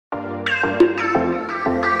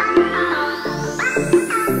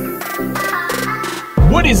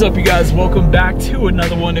What is up, you guys? Welcome back to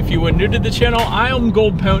another one. If you are new to the channel, I am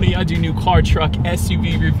Gold Pony. I do new car, truck,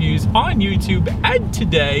 SUV reviews on YouTube, and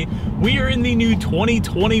today we are in the new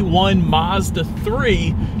 2021 Mazda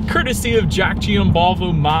 3, courtesy of Jack GM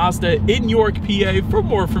Volvo Mazda in York, PA. For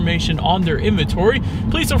more information on their inventory,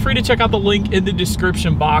 please feel free to check out the link in the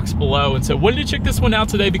description box below. And so wanted to check this one out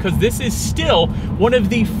today because this is still one of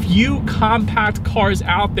the few compact cars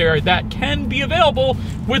out there that can be available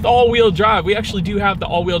with all-wheel drive. We actually do have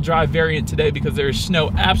the all-wheel drive variant today because there's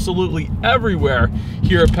snow absolutely everywhere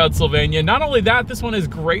here in Pennsylvania. Not only that, this one has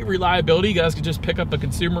great reliability. You guys can just pick up a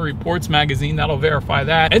Consumer Reports magazine, that'll verify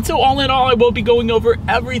that. And so all in all, I will be going over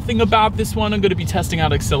everything about this one. I'm going to be testing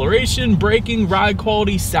out acceleration, braking, ride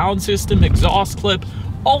quality, sound system, exhaust clip,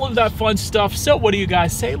 all of that fun stuff. So what do you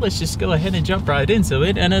guys say? Let's just go ahead and jump right into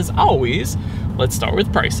it. And as always, let's start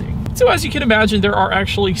with pricing. So as you can imagine, there are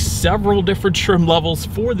actually several different trim levels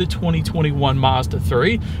for the 2021 Mazda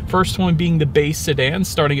 3. First one being the base sedan,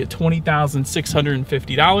 starting at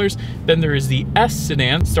 $20,650. Then there is the S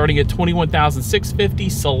sedan, starting at $21,650.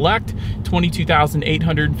 Select,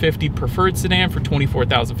 $22,850. Preferred sedan for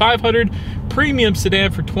 $24,500. Premium sedan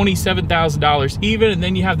for $27,000 even. And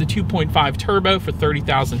then you have the 2.5 turbo for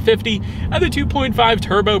 $30,050. And the 2.5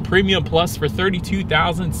 turbo premium plus for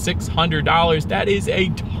 $32,600. That is a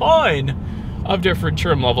ton of different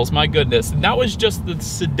trim levels, my goodness. And that was just the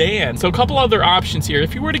sedan. So a couple other options here.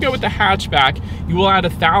 If you were to go with the hatchback, you will add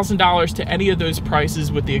 $1,000 to any of those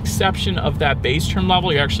prices with the exception of that base trim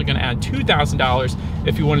level. You're actually going to add $2,000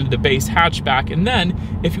 if you wanted the base hatchback. And then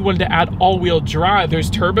if you wanted to add all-wheel drive,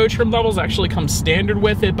 those turbo trim levels actually come standard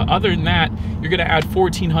with it, but other than that, you're going to add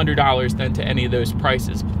 $1,400 then to any of those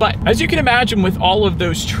prices. But as you can imagine, with all of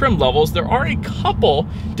those trim levels, there are a couple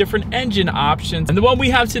different engine options, and the one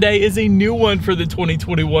we have today is a new one for the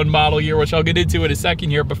 2021 model year, which I'll get into in a second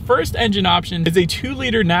here. But first engine option is a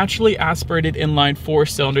 2-liter naturally aspirated inline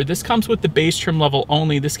 4-cylinder. This comes with the base trim level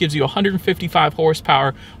only. This gives you 155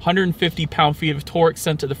 horsepower, 150 pound-feet of torque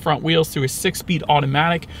sent to the front wheels through a 6-speed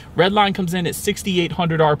automatic. Redline comes in at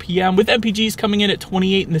 6,800 RPM, with MPGs coming in at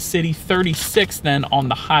 28 in the city, 36 then on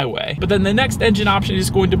the highway. But then the next engine option is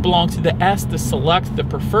going to belong to the S, the Select, the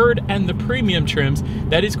Preferred, and the Premium trims.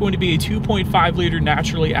 That is going to be a 2.5-liter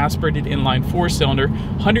naturally aspirated inline 4-cylinder,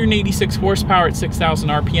 186 horsepower at 6,000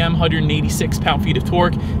 RPM, 186 pound-feet of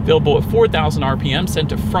torque, available at 4,000 RPM, sent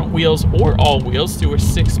to front wheels or all wheels through a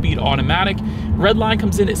 6-speed automatic. Redline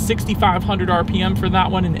comes in at 6,500 RPM for that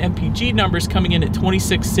one, and MPG numbers coming in at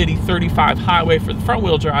 26 city, 35 highway for the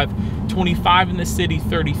front-wheel drive, 25 in the city,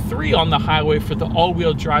 33 on the highway for the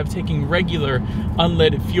all-wheel drive, taking regular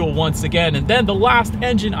unleaded fuel once again. And then the last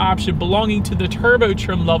engine option belonging to the turbo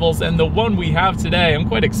trim levels, and the one we have today, I'm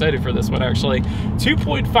quite excited for this one actually,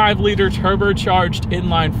 2.5-liter turbocharged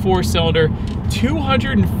inline 4-cylinder,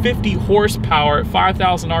 250 horsepower at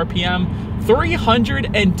 5,000 RPM,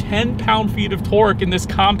 310 pound-feet of torque in this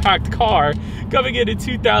compact car, coming in at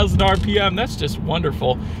 2,000 RPM. That's just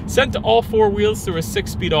wonderful. Sent to all 4 wheels through a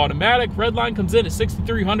 6-speed automatic. Redline comes in at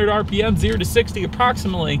 6,300 RPM, 0 to 60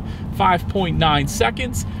 approximately 5.9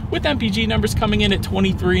 seconds, with MPG numbers coming in at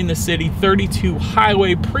 23 in the city, 32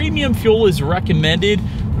 highway. Premium fuel is recommended.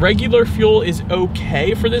 Regular fuel is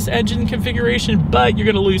okay for this engine configuration, but you're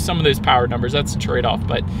going to lose some of those power numbers. That's a trade-off.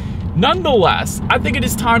 But nonetheless, I think it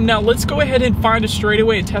is time now. Let's go ahead and find a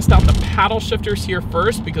straightaway and test out the paddle shifters here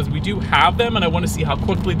first, because we do have them and I want to see how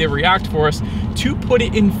quickly they react for us. To put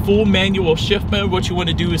it in full manual shift mode, what you want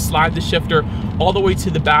to do is slide the shifter all the way to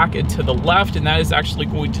the back and to the left, and that is actually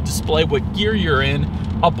going to display what gear you're in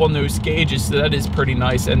up on those gauges, so that is pretty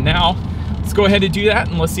nice. And now let's go ahead and do that,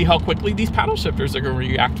 and let's see how quickly these paddle shifters are going to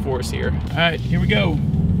react for us here. All right, here we go.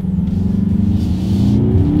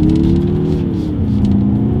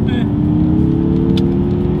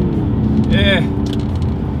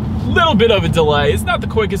 Little bit of a delay. It's not the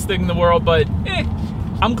quickest thing in the world, but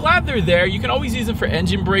I'm glad they're there. You can always use them for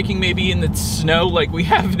engine braking, maybe in the snow like we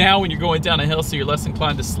have now when you're going down a hill, so you're less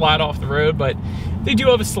inclined to slide off the road, but they do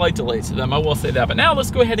have a slight delay to them, I will say that. But now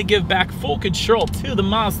let's go ahead and give back full control to the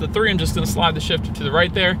Mazda 3. I'm just going to slide the shifter to the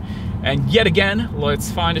right there, and yet again,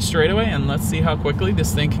 let's find a straightaway and let's see how quickly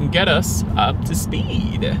this thing can get us up to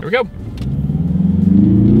speed. Here we go.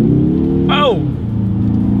 Oh!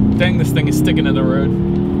 Dang, this thing is sticking to the road.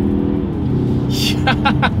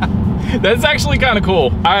 That's actually kind of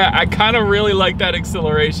cool. I kind of really like that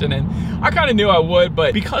acceleration, and I kind of knew I would,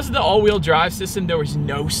 but because of the all-wheel drive system, there was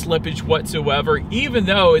no slippage whatsoever, even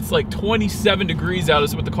though it's like 27 degrees out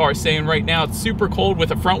is what the car is saying right now. It's super cold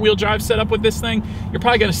with a front-wheel drive setup with this thing. You're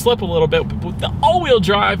probably gonna slip a little bit, but with the all-wheel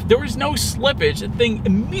drive, there was no slippage. The thing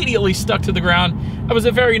immediately stuck to the ground. That was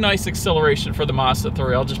a very nice acceleration for the Mazda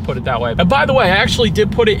 3, I'll just put it that way. And by the way, I actually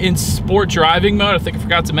did put it in sport driving mode. I think I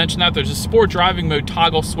forgot to mention that. There's a sport driving mode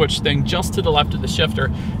toggle switch thing just to the left of the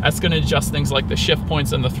shifter. That's gonna adjust things like the shift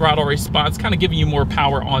points and the throttle response, kind of giving you more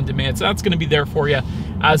power on demand. So that's gonna be there for you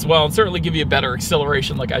as well, and certainly give you a better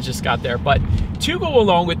acceleration like I just got there. But to go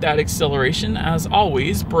along with that acceleration, as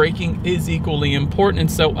always, braking is equally important.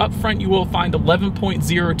 And so up front, you will find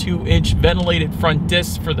 11.02-inch ventilated front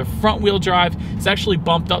discs for the front wheel drive. It's actually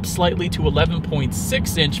bumped up slightly to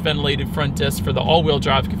 11.6-inch ventilated front discs for the all-wheel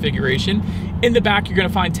drive configuration. In the back, you're gonna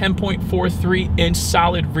find 10.43-inch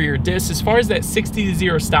solid rear discs. As far as that 60 to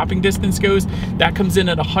 0 stopping distance goes, that comes in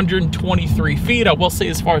at 123 feet. I will say,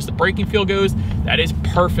 as far as the braking feel goes, that is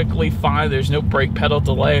perfectly fine. There's no brake pedal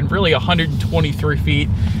delay, and really 123 feet,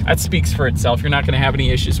 that speaks for itself. You're not gonna have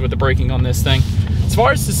any issues with the braking on this thing. As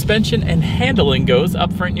far as suspension and handling goes,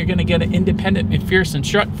 up front, you're gonna get an independent McPherson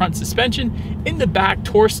strut front suspension. In the back,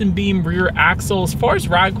 torsion beam rear axle. As far as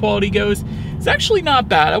ride quality goes, it's actually not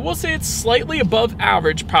bad. I will say it's slightly above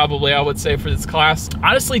average, probably, I would say, for this class.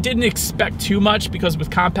 Honestly, didn't expect too much, because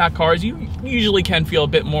with compact cars, you usually can feel a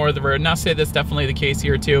bit more of the road. And I'll say that's definitely the case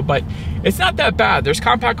here too, but it's not that bad. There's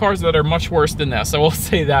compact cars that are much worse than this, I will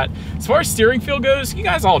say that. As far as steering feel goes, you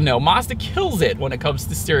guys all know Mazda kills it when it comes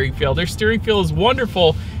to steering feel. Their steering feel is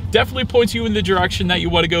wonderful. Definitely points you in the direction that you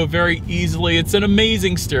want to go very easily. It's an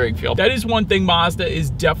amazing steering feel. That is one thing Mazda is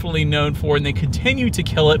definitely known for, and they continue to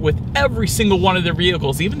kill it with every single one of their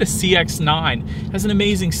vehicles. Even the CX-9 has an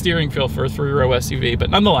amazing steering feel for a 3-row SUV. But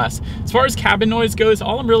nonetheless, as far as cabin noise goes,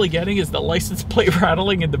 all I'm really getting is the license plate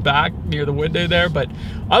rattling in the back near the window there. But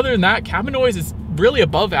other than that, cabin noise is really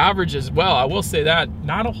above average as well. I will say that.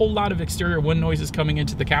 Not a whole lot of exterior wind noises coming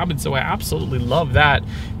into the cabin, so I absolutely love that.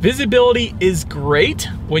 Visibility is great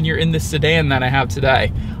when you're in the sedan that I have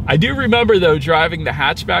today. I do remember, though, driving the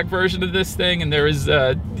hatchback version of this thing, and there's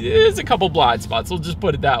a couple blind spots, we'll just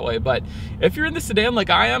put it that way. But if you're in the sedan like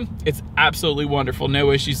I am, it's absolutely wonderful.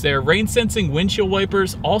 No issues there. Rain sensing windshield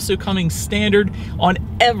wipers also coming standard on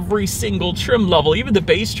every single trim level, even the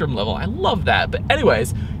base trim level. I love that. But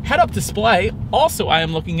anyways, head-up display also I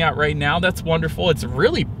am looking at right now. That's wonderful. It's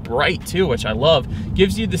really bright too, which I love.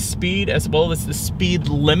 Gives you the speed as well as the speed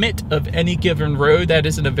limit of any given road. That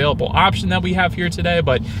is an available option that we have here today,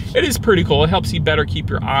 but it is pretty cool. It helps you better keep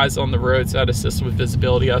your eyes on the road, so that assists with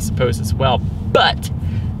visibility, I suppose, as well. But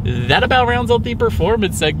that about rounds out the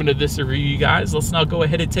performance segment of this review, you guys. Let's now go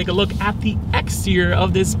ahead and take a look at the exterior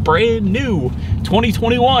of this brand new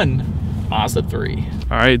 2021 Mazda 3.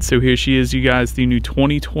 All right, so here she is, you guys, the new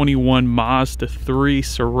 2021 Mazda 3,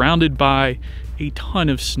 surrounded by a ton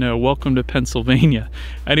of snow. Welcome to Pennsylvania.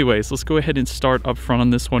 Anyways, let's go ahead and start up front on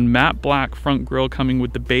this one. Matte black front grille coming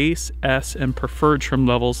with the base, S, and preferred trim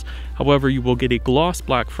levels. However, you will get a gloss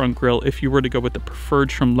black front grille if you were to go with the preferred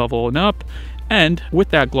trim level and up. And with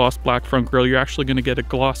that gloss black front grille, you're actually going to get a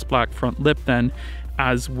gloss black front lip then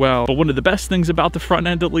as well. But one of the best things about the front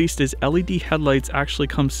end, at least, is LED headlights actually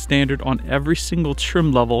come standard on every single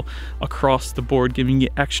trim level across the board, giving you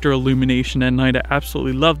extra illumination at night. I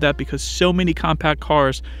absolutely love that, because so many compact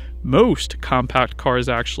cars, most compact cars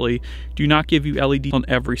actually, do not give you LED on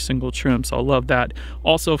every single trim, so I love that.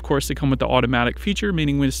 Also, of course, they come with the automatic feature,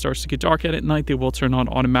 meaning when it starts to get dark at night, they will turn on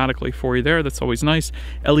automatically for you there. That's always nice.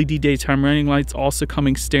 LED daytime running lights also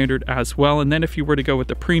coming standard as well. And then if you were to go with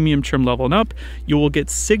the premium trim level and up, you will get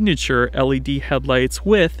signature LED headlights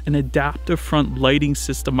with an adaptive front lighting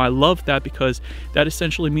system. I love that, because that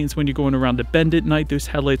essentially means when you're going around a bend at night, those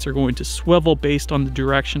headlights are going to swivel based on the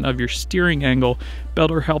direction of your steering angle,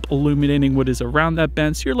 better help illuminating what is around that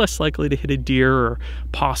bend, so you're less likely to hit a deer or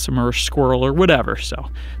possum or squirrel or whatever. So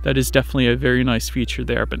that is definitely a very nice feature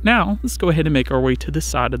there. But now let's go ahead and make our way to the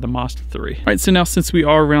side of the Mazda 3. All right, so now since we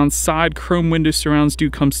are around side, chrome window surrounds do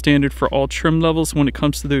come standard for all trim levels. When it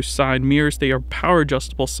comes to those side mirrors, they are power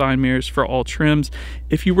adjustable side mirrors for all trims.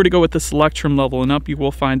 If you were to go with the select trim level and up, you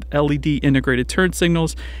will find LED integrated turn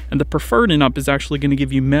signals, and the preferred and up is actually going to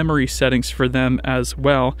give you memory settings for them as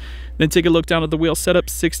well. Then take a look down at the wheel setup.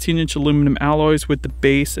 16-inch aluminum alloys with the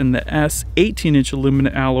base and the S, 18-inch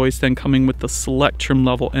aluminum alloys then coming with the select trim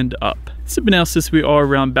level and up. So now since we are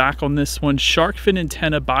around back on this one, shark fin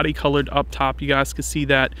antenna, body colored up top, you guys can see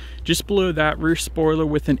that. Just below that, rear spoiler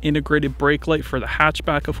with an integrated brake light for the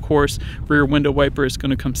hatchback, of course. Rear window wiper is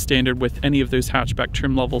going to come standard with any of those hatchback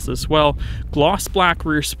trim levels as well. Gloss black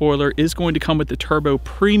rear spoiler is going to come with the Turbo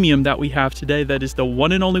Premium that we have today. That is the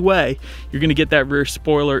one and only way you're going to get that rear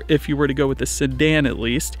spoiler if you were to go with the sedan at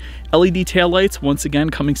least. LED taillights, once again,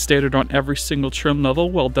 coming standard on every single trim level.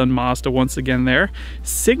 Well done, Mazda, once again there.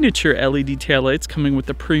 Signature LED taillights coming with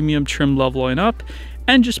the premium trim level and up.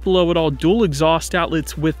 And just below it all, dual exhaust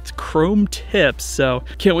outlets with chrome tips. So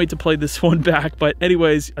can't wait to play this one back. But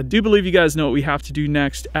anyways, I do believe you guys know what we have to do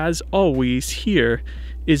next. As always, here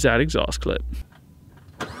is that exhaust clip.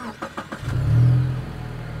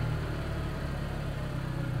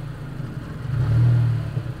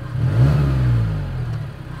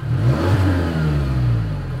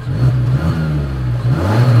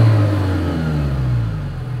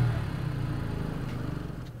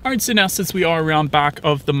 Alright, so now since we are around back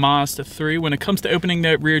of the Mazda 3, when it comes to opening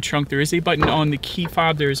that rear trunk, there is a button on the key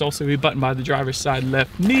fob. There is also a button by the driver's side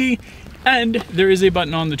left knee. And there is a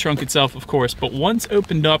button on the trunk itself, of course. But once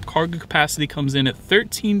opened up, cargo capacity comes in at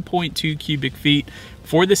 13.2 cubic feet.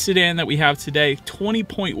 For the sedan that we have today,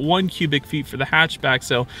 20.1 cubic feet for the hatchback,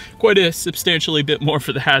 so quite a substantially bit more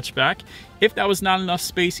for the hatchback. If that was not enough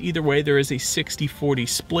space either way, there is a 60-40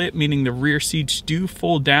 split, meaning the rear seats do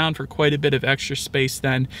fold down for quite a bit of extra space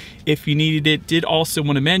then if you needed it. Did also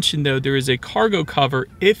want to mention though, there is a cargo cover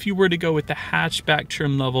if you were to go with the hatchback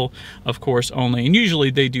trim level, of course, only. And usually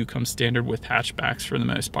they do come standard with hatchbacks for the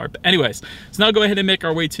most part. But anyways, so now go ahead and make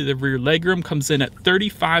our way to the rear legroom. Comes in at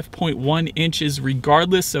 35.1 inches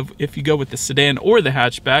regardless of if you go with the sedan or the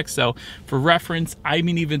hatchback. So for reference, I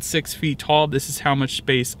mean even 6 feet tall, this is how much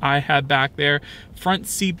space I had back there. Front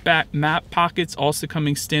seat back map pockets also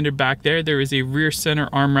coming standard back there. There is a rear center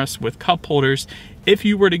armrest with cup holders. If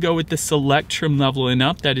you were to go with the select trim level and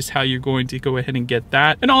up, that is how you're going to go ahead and get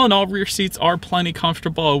that. And all in all, rear seats are plenty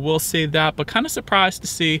comfortable, I will say that, but kind of surprised to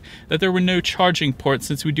see that there were no charging ports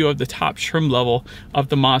since we do have the top trim level of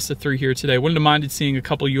the Mazda 3 here today. Wouldn't have minded seeing a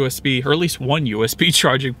couple USB, or at least one USB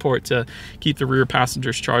charging port to keep the rear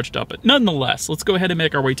passengers charged up. But nonetheless, let's go ahead and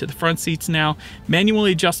make our way to the front seats now.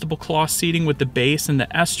 Manually adjustable cloth seating with the base and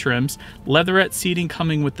the S trims. Leatherette seating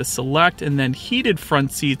coming with the select, and then heated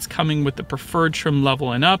front seats coming with the preferred trim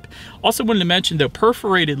level and up. Also wanted to mention though,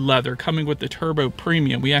 perforated leather coming with the Turbo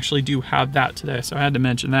Premium. We actually do have that today, so I had to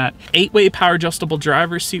mention that. 8-way power adjustable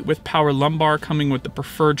driver's seat with power lumbar coming with the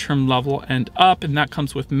preferred trim level and up, and that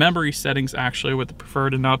comes with memory settings actually with the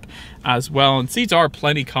preferred and up as well. And seats are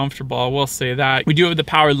plenty comfortable, I will say that. We do have the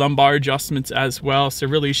power lumbar adjustments as well, so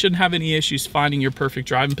really you shouldn't have any issues finding your perfect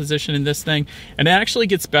driving position in this thing. And it actually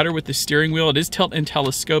gets better with the steering wheel. It is tilt and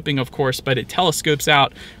telescoping, of course, but it telescopes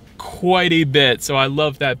out quite a bit, so I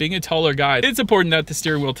love that. Being a taller guy, it's important that the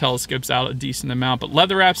steering wheel telescopes out a decent amount. But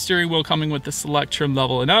leather wrap steering wheel coming with the select trim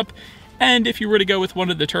level and up. And if you were to go with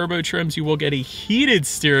one of the turbo trims, you will get a heated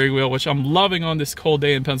steering wheel, which I'm loving on this cold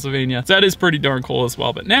day in Pennsylvania. So that is pretty darn cool as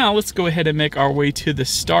well. But now let's go ahead and make our way to the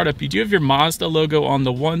startup. You do have your Mazda logo on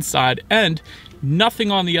the one side and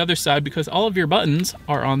nothing on the other side because all of your buttons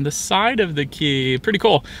are on the side of the key. Pretty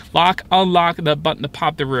cool. Lock, unlock, that button to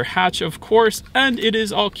pop the rear hatch, of course, and it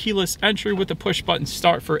is all keyless entry with the push button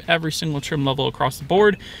start for every single trim level across the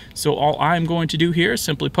board. So all I'm going to do here is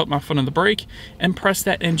simply put my foot on the brake and press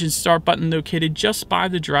that engine start button located just by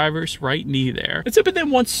the driver's right knee there. That's it. But then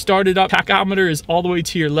once started up, tachometer is all the way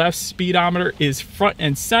to your left, speedometer is front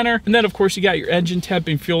and center, and then of course you got your engine temp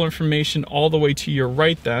and fuel information all the way to your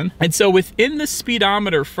right then. And so within the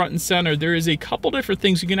speedometer front and center, there is a couple different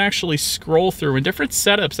things you can actually scroll through and different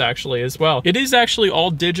setups actually as well. It is actually all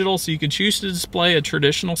digital, so you can choose to display a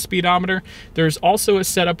traditional speedometer. There's also a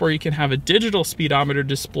setup where you can have a digital speedometer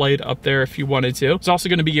displayed up there if you wanted to. It's also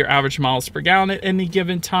going to be your average miles per gallon at any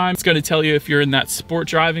given time. It's going to tell you if you're in that sport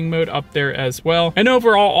driving mode up there as well. And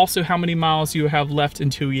overall also how many miles you have left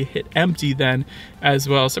until you hit empty then as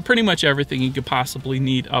well. So pretty much everything you could possibly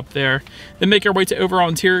need up there. Then make our way to overall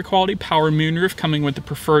interior quality. Power moonroof coming with the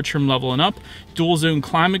preferred trim level and up. Dual zone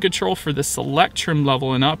climate control for the select trim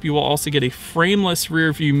level and up. You will also get a frameless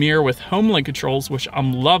rear view mirror with HomeLink controls, which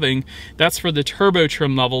I'm loving. That's for the turbo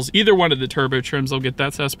trim levels. Either one of the turbo trims will get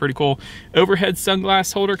that, so that's pretty cool. Overhead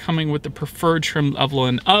sunglass holder coming with the preferred trim level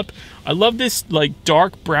and up. I love this like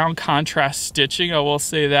dark brown contrast stitching, I will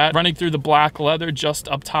say that. Running through the black leather just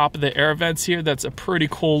up top of the air vents here, that's a pretty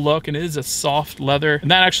cool look, and it is a soft leather. And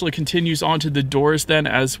that actually continues onto the doors then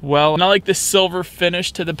as well. And I like the silver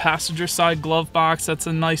finish to the passenger side glove box. That's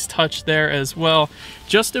a nice touch there as well.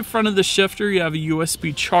 Just in front of the shifter, you have a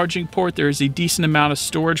USB charging port. There's a decent amount of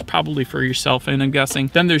storage, probably for your cell phone, I'm guessing.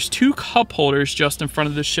 Then there's 2 cup holders just in front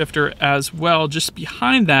of the shifter as well. Just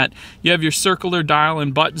behind that, you have your circular dial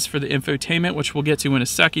and buttons for the infotainment, which we'll get to in a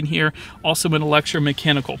second here. Also an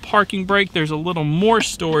electromechanical parking brake. There's a little more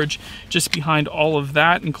storage just behind all of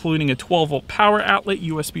that, including a 12-volt power outlet,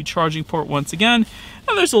 USB charging port once again.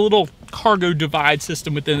 And there's a little cargo divide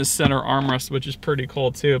system within the center armrest, which is pretty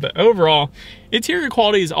cool too. But overall, interior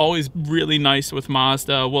quality is always really nice with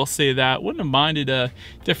Mazda. We'll say that. Wouldn't have minded a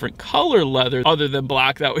different color leather other than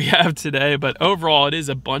black that we have today. But overall, it is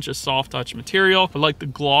a bunch of soft touch material. I like the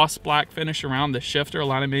gloss black finish around the shifter. A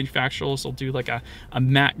lot of manufacturers will do like a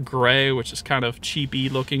matte gray, which is kind of cheapy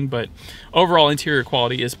looking. But overall, interior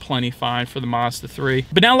quality is plenty fine for the Mazda 3.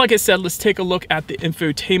 But now, like I said, let's take a look at the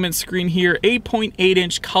infotainment screen here.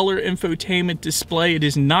 8.8-inch color infotainment display. It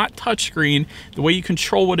is not touchscreen. The way you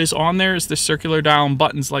control what is on there is the circular dial and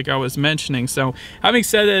buttons like I was mentioning. So having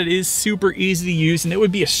said that, it is super easy to use, and it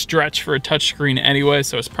would be a stretch for a touchscreen anyway,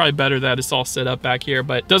 so it's probably better that it's all set up back here.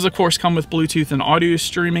 But it does of course come with Bluetooth and audio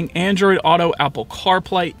streaming, Android Auto, Apple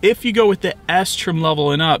CarPlay if you go with the S trim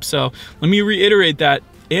level and up. So let me reiterate that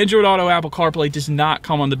Android Auto, Apple CarPlay does not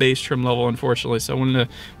come on the base trim level, unfortunately, so I wanted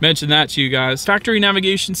to mention that to you guys. Factory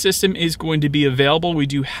navigation system is going to be available. We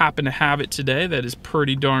do happen to have it today. That is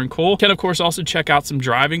pretty darn cool. You can, of course, also check out some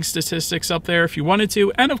driving statistics up there if you wanted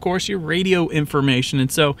to, and, of course, your radio information. And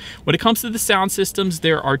so when it comes to the sound systems,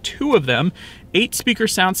 there are 2 of them. 8-speaker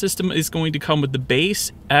sound system is going to come with the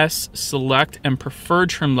base, S, select, and preferred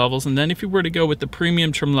trim levels. And then if you were to go with the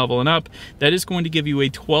premium trim level and up, that is going to give you a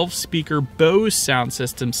 12-speaker Bose sound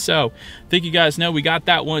system. So I think you guys know we got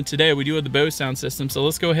that one today. We do have the Bose sound system. So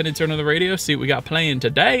let's go ahead and turn on the radio, see what we got playing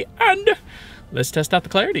today, and let's test out the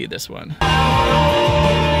clarity of this one.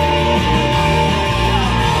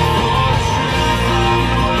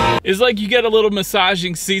 It's like you get a little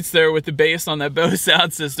massaging seats there with the bass on that Bose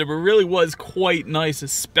sound system. It really was quite nice,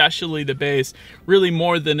 especially the bass. Really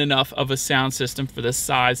more than enough of a sound system for the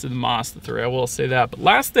size of the Mazda 3, I will say that. But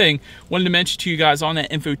last thing I wanted to mention to you guys on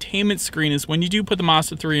that infotainment screen is when you do put the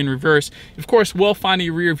Mazda 3 in reverse, of course, we'll find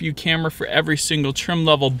a rear view camera for every single trim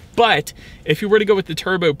level. But if you were to go with the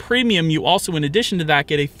Turbo Premium, you also, in addition to that,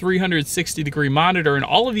 get a 360-degree monitor. And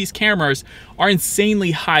all of these cameras are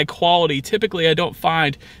insanely high quality. Typically, I don't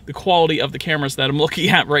find the quality of the cameras that I'm looking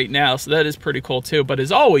at right now, so that is pretty cool too. But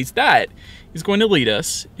as always, that is going to lead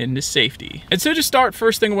us into safety. And so to start,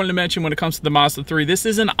 first thing I wanted to mention when it comes to the Mazda 3, this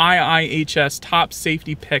is an IIHS Top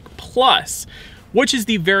Safety Pick Plus, which is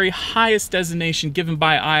the very highest designation given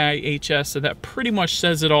by IIHS, so that pretty much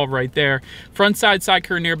says it all right there. Front side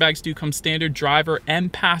curtain airbags do come standard, driver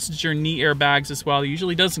and passenger knee airbags as well. It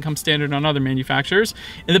usually doesn't come standard on other manufacturers.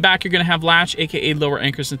 In the back, you're gonna have latch, aka lower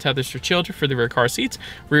anchors and tethers for children for the rear car seats,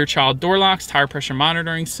 rear child door locks, tire pressure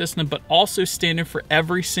monitoring system, but also standard for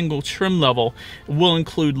every single trim level. It will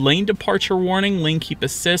include lane departure warning, lane keep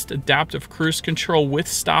assist, adaptive cruise control with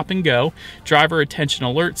stop and go, driver attention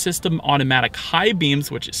alert system, automatic high beams,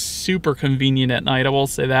 which is super convenient at night, I will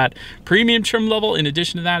say that. Premium trim level, in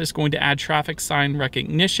addition to that, is going to add traffic sign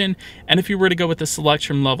recognition. And if you were to go with the select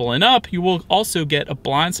trim level and up, you will also get a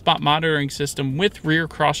blind spot monitoring system with rear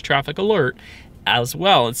cross traffic alert as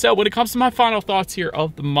well. And so when it comes to my final thoughts here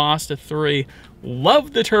of the Mazda 3,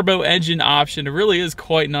 love the turbo engine option. It really is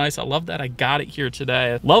quite nice. I love that I got it here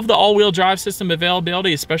today. Love the all-wheel drive system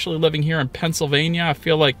availability, especially living here in Pennsylvania. I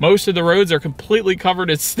feel like most of the roads are completely covered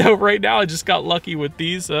in snow right now. I just got lucky with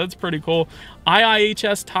these, so that's pretty cool.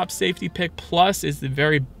 IIHS Top Safety Pick Plus is the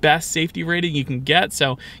very best safety rating you can get,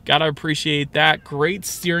 so gotta appreciate that. Great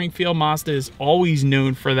steering feel. Mazda is always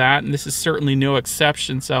known for that, and this is certainly no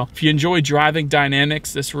exception. So if you enjoy driving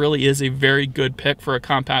dynamics, this really is a very good pick for a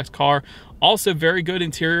compact car. Also very good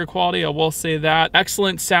interior quality, I will say that.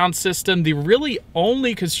 Excellent sound system. The really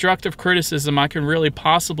only constructive criticism I can really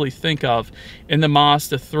possibly think of in the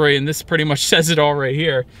Mazda 3, and this pretty much says it all right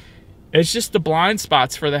here, it's just the blind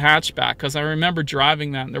spots for the hatchback, because I remember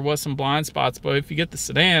driving that and there was some blind spots. But if you get the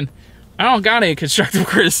sedan, I don't got any constructive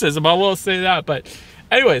criticism, I will say that. But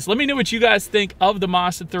anyways, let me know what you guys think of the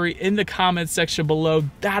Mazda 3 in the comments section below.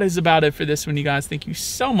 That is about it for this one, you guys. Thank you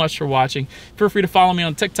so much for watching. Feel free to follow me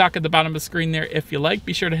on TikTok at the bottom of the screen there if you like.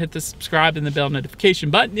 Be sure to hit the subscribe and the bell notification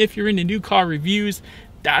button if you're into new car reviews,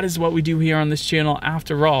 that is what we do here on this channel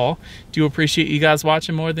after all. Do appreciate you guys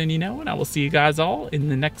watching more than you know, and I will see you guys all in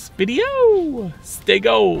the next video. Stay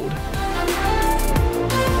gold.